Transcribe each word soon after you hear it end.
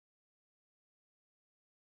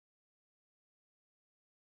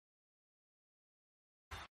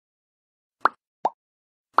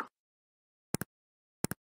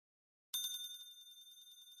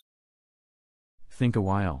Think a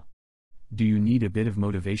while. Do you need a bit of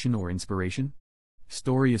motivation or inspiration?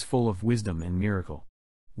 Story is full of wisdom and miracle.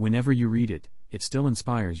 Whenever you read it, it still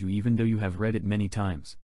inspires you even though you have read it many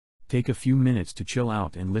times. Take a few minutes to chill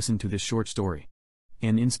out and listen to this short story.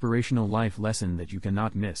 An inspirational life lesson that you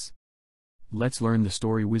cannot miss. Let's learn the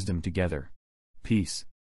story wisdom together. Peace.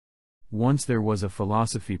 Once there was a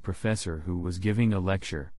philosophy professor who was giving a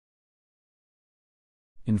lecture.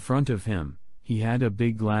 In front of him, he had a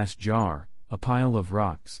big glass jar, a pile of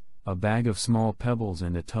rocks, a bag of small pebbles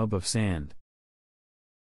and a tub of sand.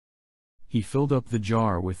 He filled up the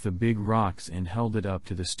jar with the big rocks and held it up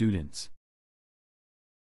to the students.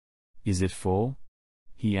 "Is it full?"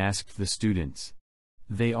 he asked the students.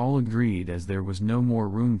 They all agreed as there was no more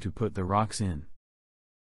room to put the rocks in.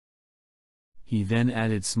 He then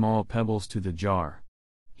added small pebbles to the jar.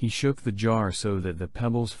 He shook the jar so that the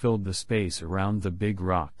pebbles filled the space around the big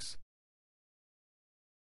rocks.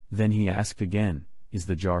 Then he asked again, "Is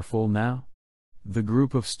the jar full now?" The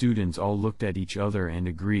group of students all looked at each other and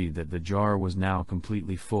agreed that the jar was now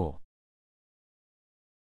completely full.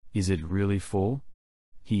 "Is it really full?"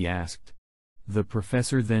 he asked. The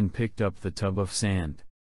professor then picked up the tub of sand.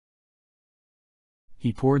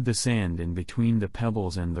 He poured the sand in between the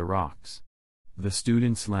pebbles and the rocks. The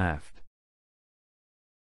students laughed.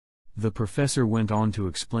 The professor went on to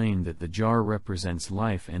explain that the jar represents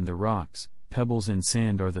life and the rocks, pebbles and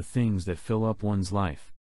sand are the things that fill up one's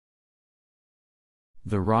life.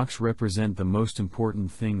 The rocks represent the most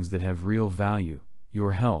important things that have real value: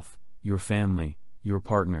 your health, your family, your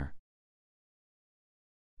partner.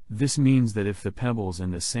 This means that if the pebbles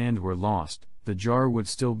and the sand were lost, the jar would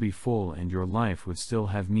still be full and your life would still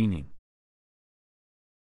have meaning.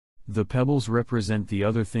 The pebbles represent the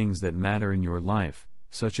other things that matter in your life,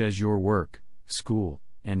 such as your work, school,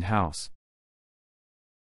 and house.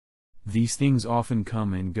 These things often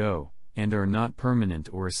come and go, and are not permanent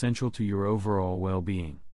or essential to your overall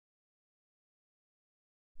well-being.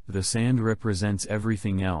 The sand represents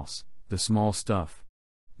everything else, the small stuff.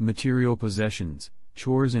 Material possessions,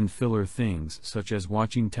 chores and filler things such as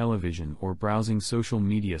watching television or browsing social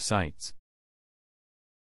media sites.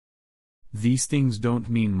 These things don't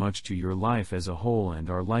mean much to your life as a whole and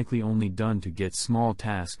are likely only done to get small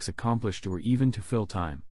tasks accomplished or even to fill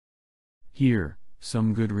time. Here,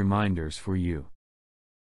 some good reminders for you.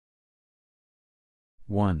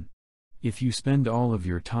 1. If you spend all of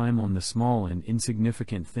your time on the small and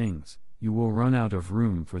insignificant things, you will run out of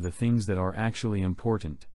room for the things that are actually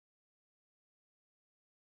important.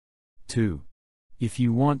 2. If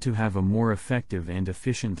you want to have a more effective and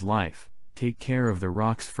efficient life, take care of the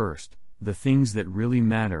rocks first, the things that really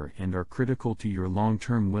matter and are critical to your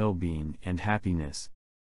long-term well-being and happiness.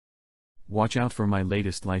 Watch out for my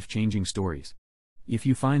latest life-changing stories. If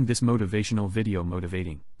you find this motivational video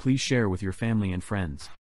motivating, please share with your family and friends.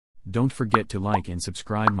 Don't forget to like and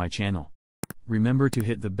subscribe my channel. Remember to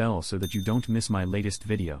hit the bell so that you don't miss my latest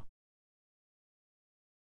video.